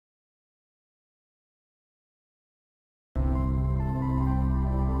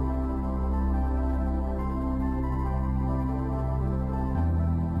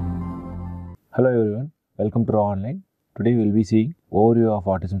Hello everyone, welcome to Raaonline. Today we will be seeing overview of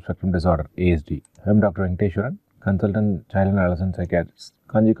autism spectrum disorder (ASD). I am Dr. Venkateshwaran, consultant child and adolescent psychiatrist,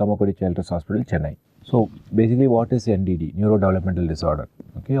 Kanji Kamakodi Children's Hospital, Chennai. So basically, what is NDD? Neurodevelopmental disorder.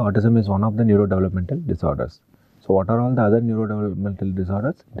 Okay, autism is one of the neurodevelopmental disorders. So what are all the other neurodevelopmental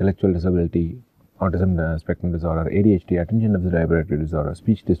disorders? Intellectual disability, autism spectrum disorder, ADHD, attention deficit hyperactivity disorder,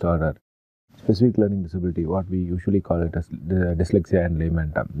 speech disorder, specific learning disability, what we usually call it as dyslexia and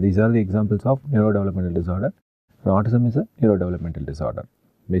RAAMED App. These are the examples of neurodevelopmental disorder. And autism is a neurodevelopmental disorder.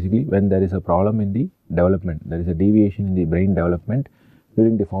 Basically, when there is a problem in the development, there is a deviation in the brain development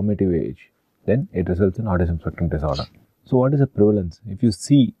during the formative age, then it results in autism spectrum disorder. So what is the prevalence? If you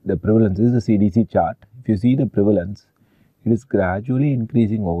see the prevalence, this is a CDC chart. If you see the prevalence, it is gradually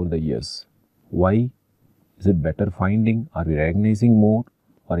increasing over the years. Why? Is it better finding? Are we recognizing more?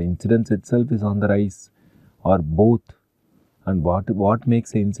 Or incidence itself is on the rise, or both? And what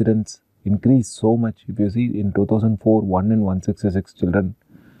makes the incidence increase so much? If you see in 2004, 1 in 166 children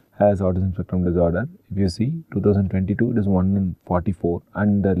has autism spectrum disorder. If you see 2022, it is 1 in 44,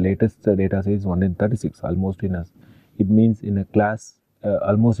 and the latest data says 1 in 36, almost in us. It means in a class,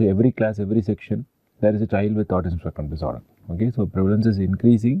 almost every class, every section, there is a child with autism spectrum disorder. Okay, so prevalence is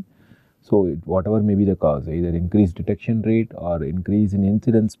increasing. So whatever may be the cause, either increased detection rate or increase in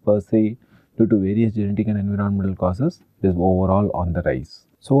incidence per se due to various genetic and environmental causes, it is overall on the rise.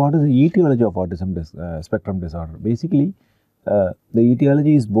 So what is the etiology of autism spectrum disorder? Basically, the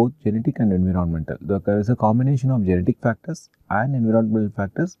etiology is both genetic and environmental. There is a combination of genetic factors and environmental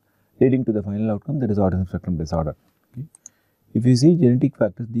factors leading to the final outcome, that is autism spectrum disorder. Okay. If you see genetic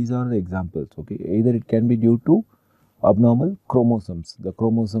factors, these are the examples. Okay, either it can be due to abnormal chromosomes. The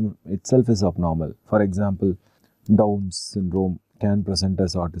chromosome itself is abnormal. For example, Down syndrome can present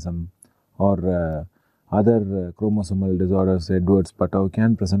as autism, or other chromosomal disorders, Edwards-Patau,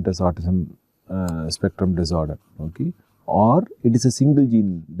 can present as autism spectrum disorder. Okay, or it is a single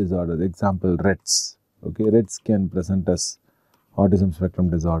gene disorder. Example, Rett's. Okay, Rett's can present as autism spectrum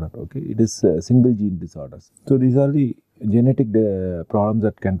disorder. Okay, it is single gene disorders. So these are the genetic problems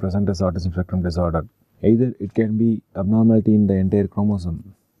that can present as autism spectrum disorder. Either it can be abnormality in the entire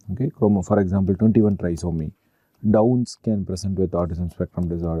chromosome. Okay, for example, 21 trisomy. Downs can present with autism spectrum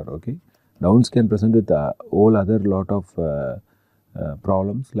disorder. Okay, Downs can present with a whole other lot of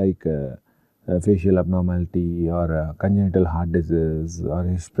problems like facial abnormality, or congenital heart disease, or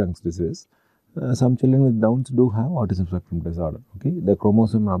Hirschsprung's disease. Some children with Downs do have autism spectrum disorder. Okay, the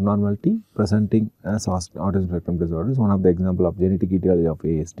chromosome abnormality presenting as autism spectrum disorder is one of the example of genetic etiology of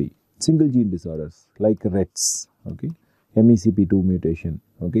ASD. Single gene disorders like Rett's, okay, MECP2 mutation,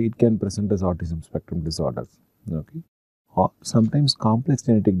 okay, it can present as autism spectrum disorders. Okay, or sometimes complex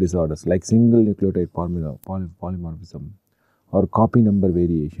genetic disorders like single nucleotide polymorphism, or copy number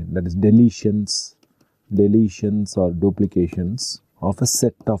variation, that is deletions or duplications of a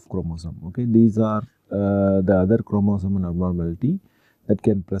set of chromosome. Okay, these are the other chromosomal abnormality that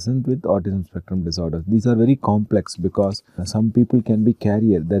can present with autism spectrum disorders. These are very complex because some people can be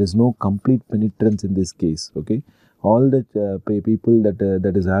carrier. There is no complete penetrance in this case. Okay, all the people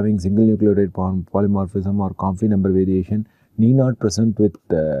that is having single nucleotide polymorphism or copy number variation need not present with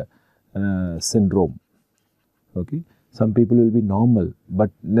syndrome. Okay, some people will be normal,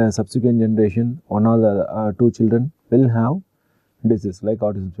 but in the subsequent generation, one or the two children will have disease like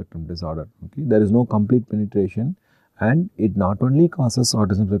autism spectrum disorder. Okay, there is no complete penetration, and it not only causes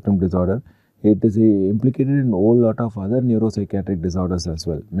autism spectrum disorder, it is implicated in a whole lot of other neuropsychiatric disorders as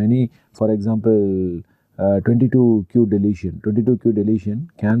well. Many, for example, 22q deletion. 22q deletion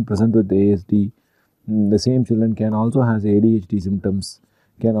can present with ASD. The same children can also have ADHD symptoms,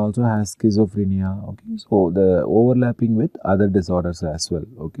 can also have schizophrenia. Okay, so the overlapping with other disorders as well.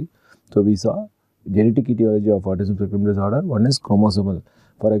 Okay, so we saw genetic etiology of autism spectrum disorder. One is chromosomal.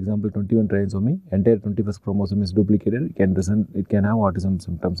 For example, 21 trisomy, entire 21st chromosome is duplicated. It can have autism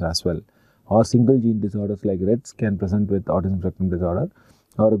symptoms as well. Or single gene disorders like Rett's can present with autism spectrum disorder.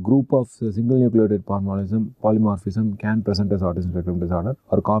 Or a group of single nucleotide polymorphism can present as autism spectrum disorder.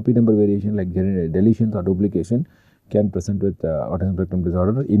 Or copy number variation like deletions or duplication can present with autism spectrum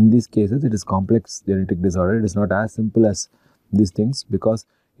disorder. In these cases, it is complex genetic disorder. It is not as simple as these things, because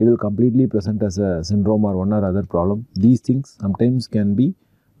it will completely present as a syndrome or one or other problem. These things sometimes can be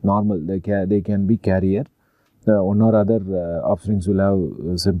normal. They can be carrier. One or other offsprings will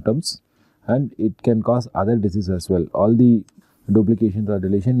have symptoms, and it can cause other disease as well. All the duplications or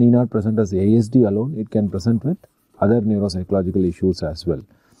deletion need not present as ASD alone. It can present with other neuropsychological issues as well.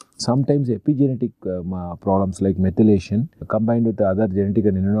 Sometimes epigenetic problems like methylation combined with the other genetic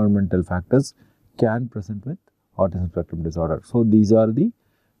and environmental factors can present with autism spectrum disorder. So these are the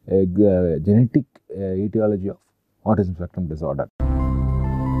genetic etiology of autism spectrum disorder.